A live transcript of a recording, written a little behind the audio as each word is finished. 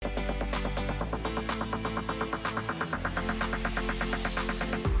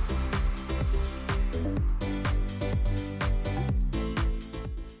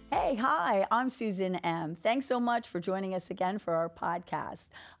Hi, I'm Susan M. Thanks so much for joining us again for our podcast.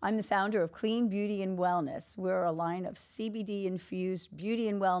 I'm the founder of Clean Beauty and Wellness. We're a line of CBD-infused beauty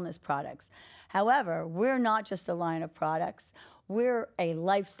and wellness products. However, we're not just a line of products, we're a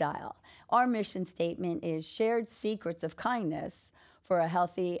lifestyle. Our mission statement is shared secrets of kindness for a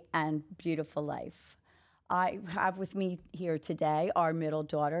healthy and beautiful life. I have with me here today our middle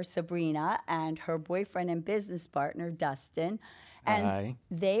daughter, Sabrina, and her boyfriend and business partner, Dustin. And Hi.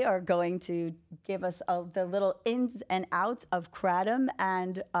 they are going to give us the little ins and outs of kratom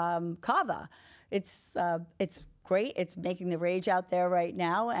and kava. It's great. It's making the rage out there right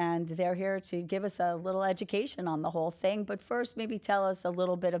now, and they're here to give us a little education on the whole thing. But first, maybe tell us a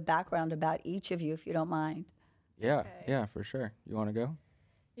little bit of background about each of you, if you don't mind. Yeah, Okay. yeah, for sure. You want to go?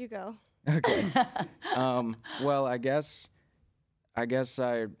 You go. Okay. Well, I guess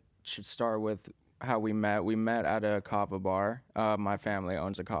I should start with how we met. We met at a kava bar. My family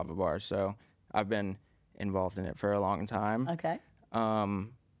owns a kava bar, so I've been involved in it for a long time. Okay.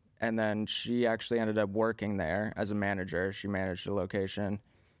 And then she actually ended up working there as a manager. She managed the location,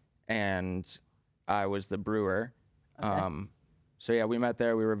 and I was the brewer. Okay. So yeah, we met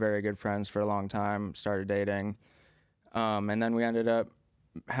there. We were very good friends for a long time. Started dating, and then we ended up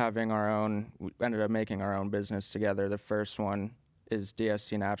making our own business together. The first one is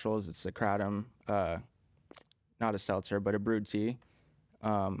DSC Naturals. It's a kratom, not a seltzer, but a brewed tea.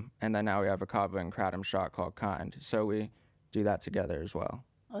 And then now we have a kava and kratom shot called Kind. So we do that together as well.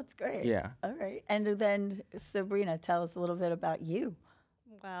 That's great. Yeah. All right. And then, Sabrina, tell us a little bit about you.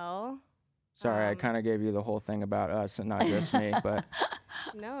 Well, Sorry, I kind of gave you the whole thing about us and not just me, but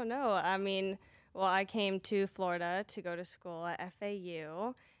no. I mean, well, I came to Florida to go to school at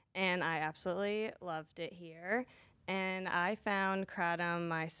FAU, and I absolutely loved it here. And I found kratom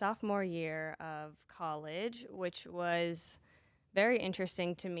my sophomore year of college, which was very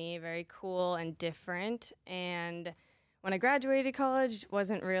interesting to me, very cool and different. And when I graduated college,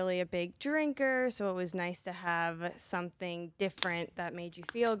 wasn't really a big drinker, so it was nice to have something different that made you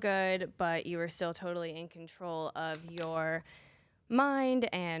feel good, but you were still totally in control of your mind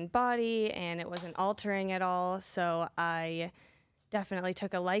and body, and it wasn't altering at all. So I definitely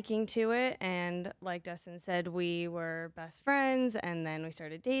took a liking to it, and like Dustin said, we were best friends, and then we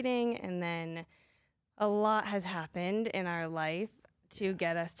started dating, and then a lot has happened in our life to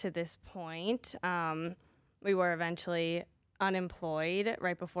get us to this point. We were eventually unemployed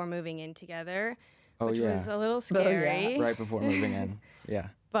right before moving in together, which was a little scary. right before moving in. Yeah.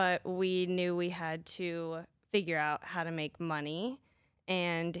 But we knew we had to figure out how to make money,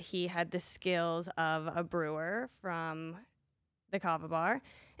 and he had the skills of a brewer from the kava bar,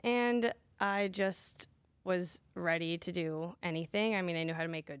 and I just was ready to do anything. I mean, I knew how to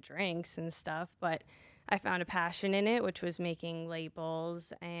make good drinks and stuff, but I found a passion in it, which was making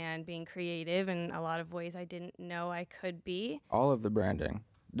labels and being creative in a lot of ways I didn't know I could be. All of the branding,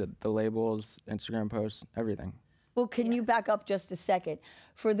 the labels, Instagram posts, everything. Well, can you back up just a second?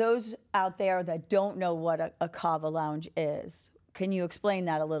 For those out there that don't know what a kava lounge is, can you explain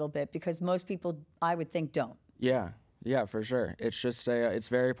that a little bit? Because most people, I would think, don't. Yeah, for sure. It's just it's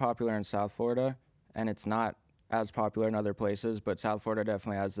very popular in South Florida, and it's not as popular in other places, but South Florida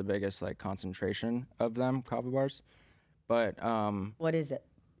definitely has the biggest concentration of them, kava bars. But What is it?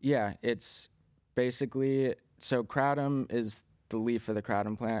 yeah, it's basically, so kratom is the leaf of the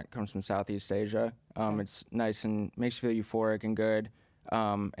kratom plant, comes from Southeast Asia. It's nice and makes you feel euphoric and good.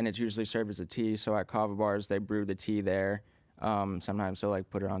 And it's usually served as a tea. So at kava bars, they brew the tea there. Sometimes they'll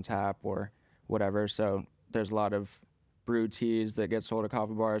put it on tap or whatever. So there's a lot of brewed teas that get sold at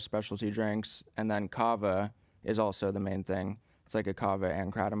kava bars, specialty drinks, and then kava is also the main thing. It's like a kava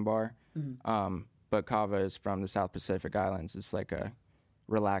and kratom bar. Mm-hmm. But kava is from the South Pacific Islands. It's like a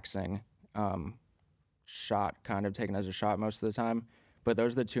relaxing shot, kind of taken as a shot most of the time. But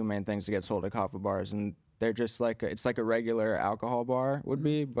those are the two main things that get sold at kava bars, and they're just it's like a regular alcohol bar would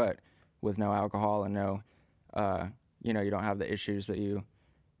be, but with no alcohol and no, you don't have the issues that you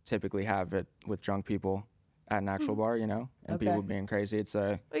typically have with drunk people at an actual bar, and people being crazy. It's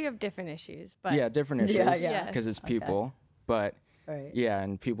Well, you have different issues, but different issues Yeah. because it's people, but Right. yeah,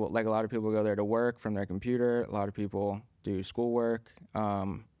 and people a lot of people go there to work from their computer. A lot of people do schoolwork.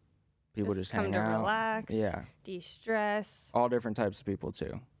 People just come hang to out. relax, Yeah, de-stress. all different types of people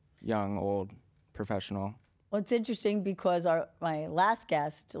too, young, old, professional. Well, it's interesting because my last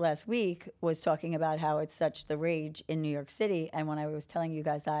guest last week was talking about how it's such the rage in New York City. And when I was telling you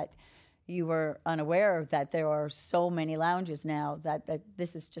guys that, you were unaware that there are so many lounges now that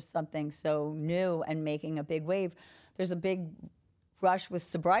this is just something so new and making a big wave. There's a big rush with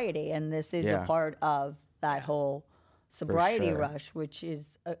sobriety, and this is a Yeah. part of that whole Sobriety sure. Rush, which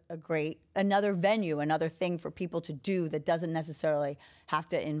is a great, another venue, another thing for people to do that doesn't necessarily have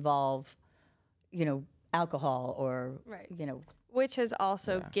to involve, alcohol or, Right. which has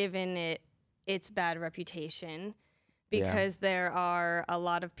also given it its bad reputation because there are a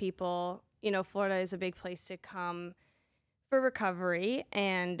lot of people, Florida is a big place to come for recovery,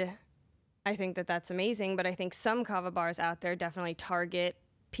 and I think that that's amazing, but I think some kava bars out there definitely target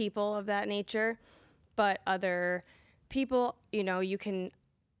people of that nature, but other people, you can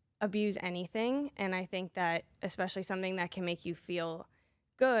abuse anything, and I think that especially something that can make you feel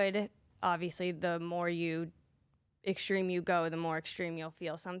good, obviously the more extreme you go, the more extreme you'll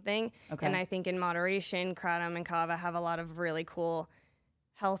feel something. Okay. And I think in moderation, kratom and kava have a lot of really cool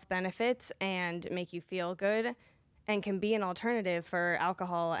health benefits and make you feel good and can be an alternative for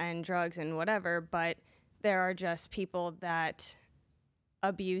alcohol and drugs and whatever, but there are just people that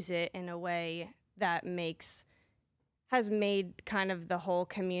abuse it in a way that has made kind of the whole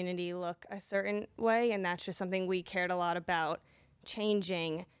community look a certain way, and that's just something we cared a lot about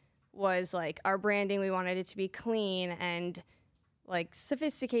changing. Was like our branding, we wanted it to be clean and like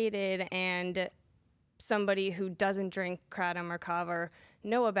sophisticated, and somebody who doesn't drink kratom or kava or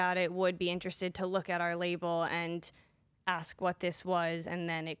know about it would be interested to look at our label and ask what this was, and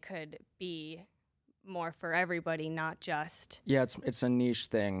then it could be more for everybody, not just it's a niche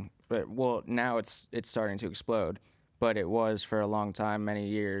thing, but now it's starting to explode, but it was for a long time, many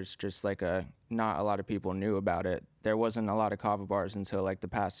years, just like not a lot of people knew about it. There wasn't a lot of kava bars until like the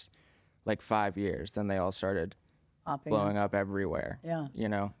past 5 years. Then they all started blowing up everywhere. Yeah.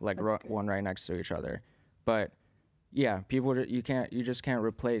 One right next to each other. But yeah, you just can't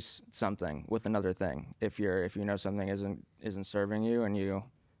replace something with another thing. If you know something isn't serving you and you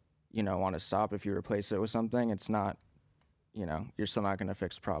want to stop, if you replace it with something, it's not, you're still not going to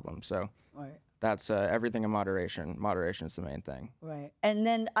fix the problem. So Right. that's everything in moderation. Moderation is the main thing. Right. And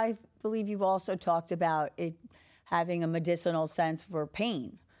then I believe you've also talked about it having a medicinal sense for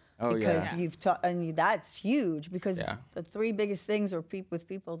pain. Oh, because yeah. you've taught, and that's huge because the three biggest things with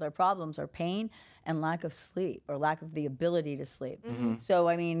people, their problems are pain and lack of sleep or lack of the ability to sleep. Mm-hmm. So,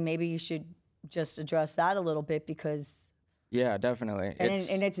 I mean, maybe you should just address that a little bit because. Yeah, definitely.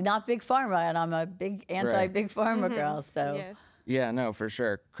 And it's not big pharma, and I'm a big anti-big pharma girl. So. Yes. Yeah, no, for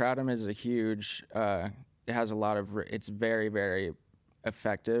sure. Kratom is a huge. It has a lot of. It's very, very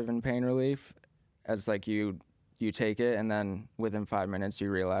effective in pain relief, as like you take it and then within 5 minutes you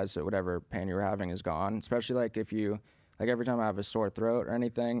realize that whatever pain you were having is gone. Especially like if you, like every time I have a sore throat or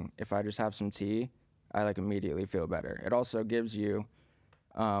anything, if I just have some tea, I like immediately feel better. It also gives you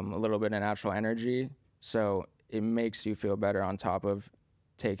a little bit of natural energy, so it makes you feel better on top of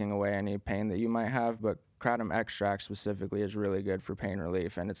taking away any pain that you might have. But kratom extract specifically is really good for pain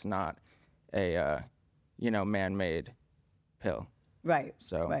relief, and it's not a man-made pill. Right.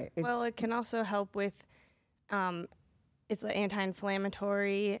 So right. Well, it can also help with. It's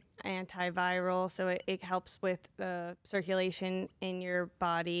anti-inflammatory, antiviral, so it helps with the circulation in your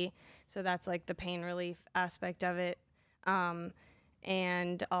body. So that's like the pain relief aspect of it. And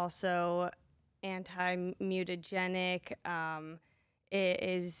also anti-mutagenic. It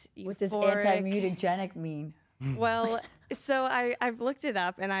is euphoric. What does anti-mutagenic mean? Well, so I've looked it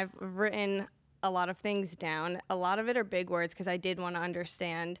up and I've written a lot of things down. A lot of it are big words because I did want to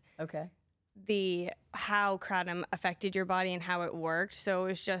understand. Okay. How kratom affected your body and how it worked. So it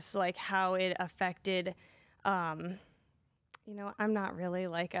was just like how it affected, I'm not really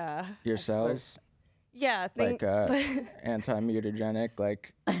like your cells. Yeah, anti-mutagenic,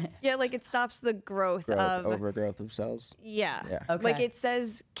 like yeah, like it stops the growth of overgrowth of cells. Yeah, Okay. Like it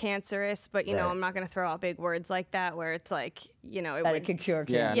says cancerous, but I'm not gonna throw out big words like that where it's like it could cure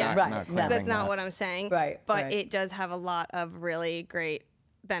cancer. Yeah, right. No. That's not what I'm saying. Right. But right. it does have a lot of really great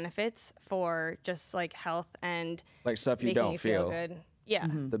benefits for just like health and like stuff you making don't you feel good. Yeah,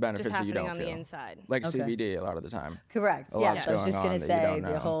 the benefits just that you happening don't on feel. the inside. Like Okay. CBD a lot of the time. Correct. A Yes, lot's I was just going going on to that you say don't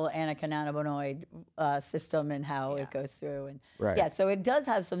the know. whole endocannabinoid system and how it goes through. And Right. yeah, so it does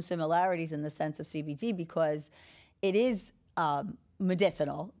have some similarities in the sense of CBD because it is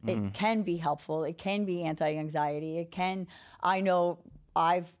medicinal. It can be helpful. It can be anti-anxiety. It can. I know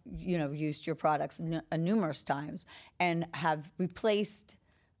I've used your products numerous times and have replaced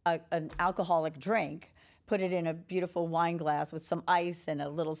an alcoholic drink, put it in a beautiful wine glass with some ice and a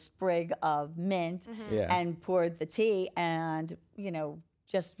little sprig of mint, and poured the tea and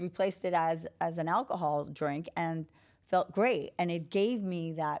just replaced it as an alcohol drink and felt great. And it gave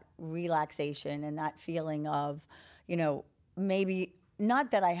me that relaxation and that feeling of maybe not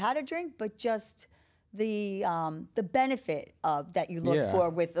that I had a drink, but just the benefit of that you look for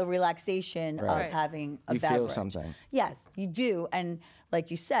with the relaxation of having a beverage. You feel something. Yes, you do. And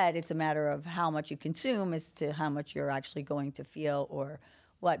like you said, it's a matter of how much you consume as to how much you're actually going to feel or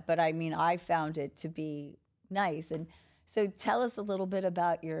what. But I mean, I found it to be nice. And so tell us a little bit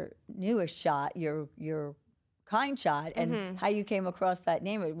about your newest shot, your Kind shot, and how you came across that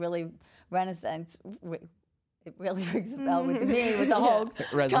name. It really Renaissance. It really rings a bell with me, with the whole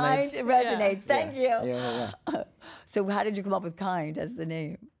resonates. Kind. It resonates. Thank you. Yeah. So how did you come up with Kind as the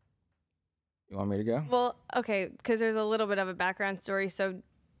name? You want me to go? Well, okay, because there's a little bit of a background story. So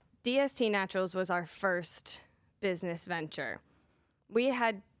DST Naturals was our first business venture. We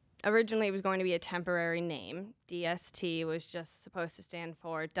had originally, it was going to be a temporary name. DST was just supposed to stand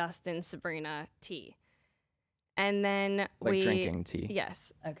for Dustin Sabrina Tea. And then like drinking tea.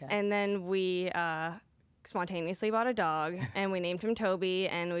 Yes. Okay. And then we spontaneously bought a dog, and we named him Toby,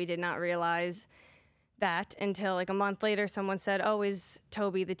 and we did not realize that until like a month later someone said, oh, is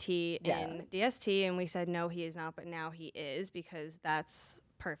Toby the T in DST? And we said, no, he is not, but now he is, because that's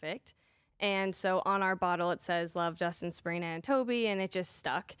perfect. And so on our bottle it says love Dustin, Sabrina, and Toby, and it just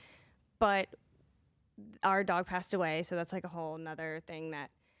stuck. But our dog passed away, so that's like a whole nother thing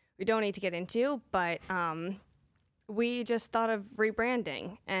that we don't need to get into. But we just thought of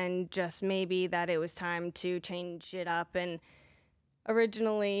rebranding, and just maybe that it was time to change it up. And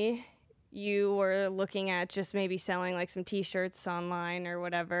originally you were looking at just maybe selling like some t-shirts online or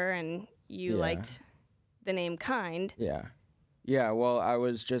whatever, and you liked the name Kind. Yeah, well, I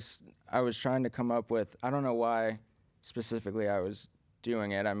was trying to come up with, I don't know why specifically I was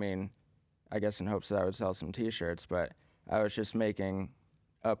doing it. I mean, I guess in hopes that I would sell some t-shirts, but I was just making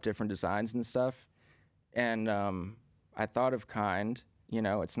up different designs and stuff. And I thought of Kind,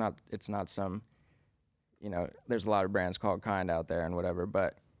 it's not some, there's a lot of brands called Kind out there and whatever,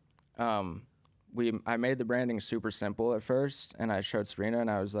 but I made the branding super simple at first, and I showed Sabrina,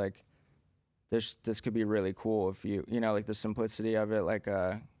 and I was like, this could be really cool if you like the simplicity of it, like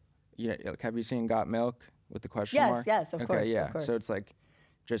like, have you seen Got Milk with the question mark? Yes, of course. Yeah, of course. so it's like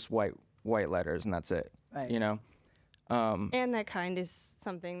just white letters, and that's it. Right. And that Kind is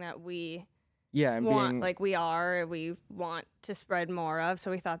something that we and we want to spread more of,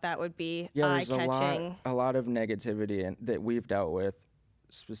 so we thought that would be eye-catching. A lot of negativity that we've dealt with,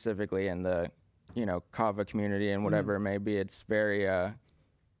 specifically in the Kava community and whatever it may be. It's very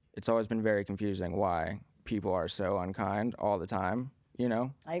it's always been very confusing why people are so unkind all the time, I agree.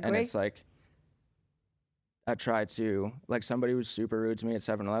 And it's like, I tried to, like, somebody was super rude to me at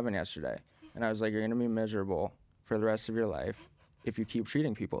 7-Eleven yesterday, and I was like, you're gonna be miserable for the rest of your life if you keep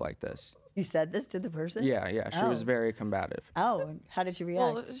treating people like this. You said this to the person? Yeah, she was very combative. Oh, and how did she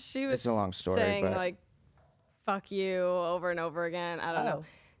react? Well, she was it's a long story, saying but like, fuck you over and over again. I don't know.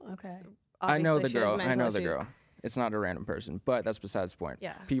 Okay. I know the Obviously, she was girl. I know the mental girl. It's not a random person, but that's besides the point.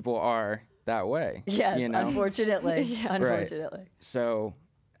 Yeah. People are that way. Yes, unfortunately. Unfortunately. Right. So,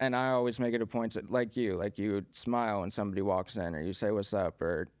 and I always make it a point to, like you smile when somebody walks in, or you say what's up,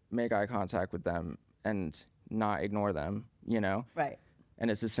 or make eye contact with them and not ignore them, Right. And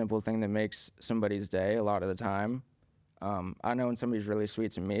it's a simple thing that makes somebody's day a lot of the time. I know when somebody's really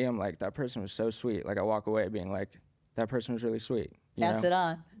sweet to me, I'm like, that person was so sweet. Like, I walk away being like, that person was really sweet. Pass it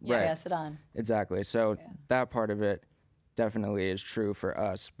on. Right. Pass it on. Exactly. So that part of it definitely is true for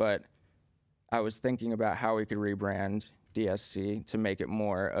us. But I was thinking about how we could rebrand DSC to make it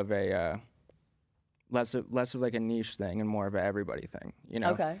more of a less of like a niche thing and more of a everybody thing.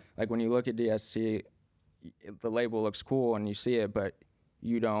 Okay. Like, when you look at DSC, the label looks cool and you see it, but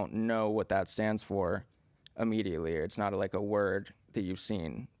you don't know what that stands for immediately. It's not like a word that you've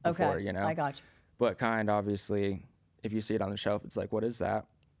seen before. Okay. I got you. But Kind, obviously, if you see it on the shelf, it's like, what is that?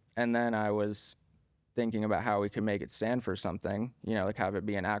 And then I was thinking about how we could make it stand for something, like have it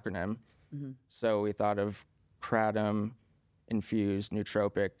be an acronym. Mm-hmm. So we thought of Kratom infused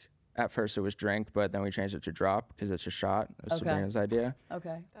nootropic. At first it was drink, but then we changed it to drop because it's a shot. That was Sabrina's idea.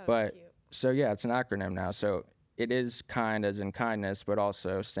 Okay. But so it's an acronym now. So it is Kind as in kindness, but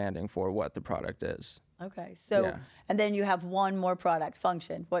also standing for what the product is. Okay. So, and then you have one more product,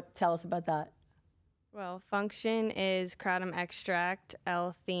 Function. Tell us about that. Well, Function is kratom extract,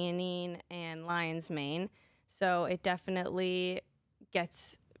 L-theanine, and lion's mane. So it definitely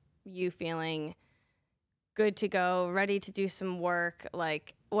gets you feeling good to go, ready to do some work,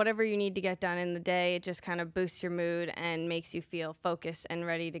 like whatever you need to get done in the day. It just kind of boosts your mood and makes you feel focused and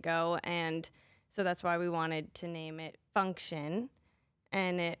ready to go. And so that's why we wanted to name it Function.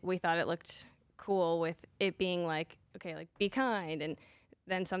 And we thought it looked cool with it being like, okay, like be kind, and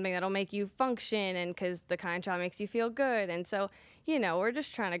then something that'll make you function, and because the Kind shot makes you feel good. And so, we're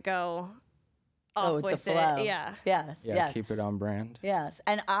just trying to go off with the with flow. it. Yeah. Yes. Yeah, yes. keep it on brand. Yes,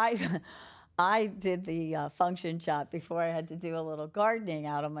 and I did the function shop before I had to do a little gardening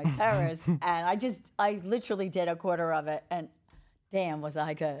out on my terrace, and I literally did a quarter of it, and damn, was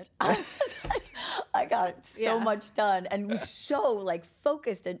I good. I got so Yeah. much done and was so like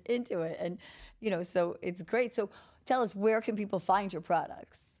focused and into it, and so it's great. So tell us, where can people find your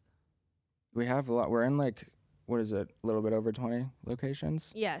products? We have a lot. We're in like, what is it? A little bit over 20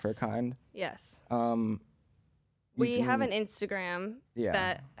 locations. Yes. For Kind. Yes. You We have can- an Instagram Yeah.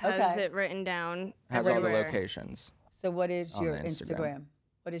 that has Okay. it written down has all the everywhere. locations. So what is On your the Instagram. Instagram?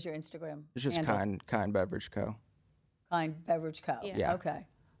 What is your Instagram? It's just handle? Kind Beverage Co. Kind Beverage Co. Yeah. Okay.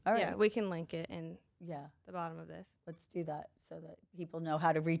 All right. Yeah, we can link it in Yeah. the bottom of this. Let's do that so that people know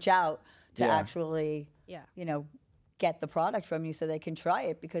how to reach out to Yeah. actually, Yeah. get the product from you so they can try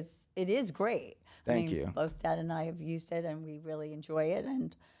it, because it is great. Thank you. Both Dad and I have used it, and we really enjoy it,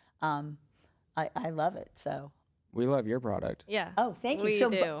 and I love it. So. We love your product. Yeah. Oh, thank you. We So,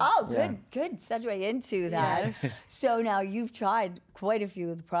 do. Yeah. good segue into that. So now you've tried quite a few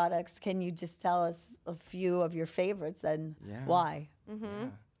of the products. Can you just tell us a few of your favorites and Yeah. why? Mm-hmm. Yeah,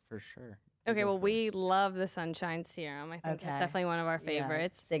 for sure. Okay, well, we love the Sunshine Serum. I think Okay. it's definitely one of our Yeah,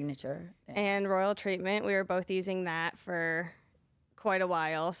 favorites. signature. Yeah. And Royal Treatment, we were both using that for quite a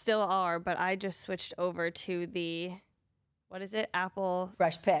while. Still are, but I just switched over to the, what is it? Apple.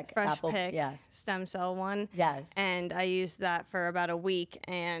 Fresh Pick. Fresh Apple, Pick yes. stem cell one. Yes. And I used that for about a week,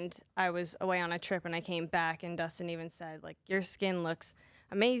 and I was away on a trip, and I came back, and Dustin even said, like, your skin looks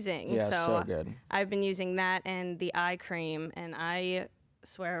amazing. Yeah, so good. I've been using that and the eye cream, and I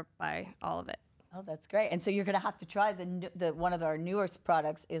swear by all of it. Oh, that's great. And so you're going to have to try the one of our newest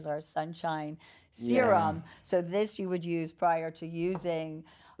products is our Sunshine Serum. So this you would use prior to using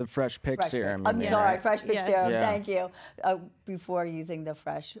The Fresh Pick Fresh Serum. Pick. I'm you mean, sorry, right? Fresh Pick Yes. Serum. Yeah. Thank you. Before using the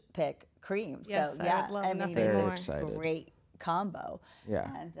Fresh Pick cream. Yes, so I yeah, would love nothing it's more. a Excited. great combo. Yeah.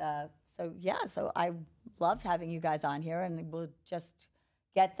 And so I loved having you guys on here, and we'll just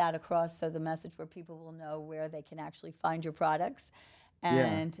get that across so the message where people will know where they can actually find your products.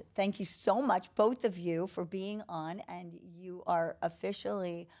 And thank you so much, both of you, for being on. And you are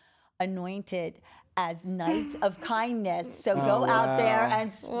officially anointed as Knights of Kindness. So go out there wow.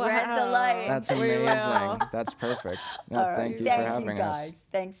 and spread the Wow. light. That's We will. amazing. That's perfect. No, All right. thank you Thank for having you guys. us.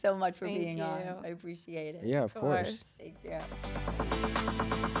 Thanks so much for Thank being on. you. I appreciate it. Yeah, of course. course. Take care.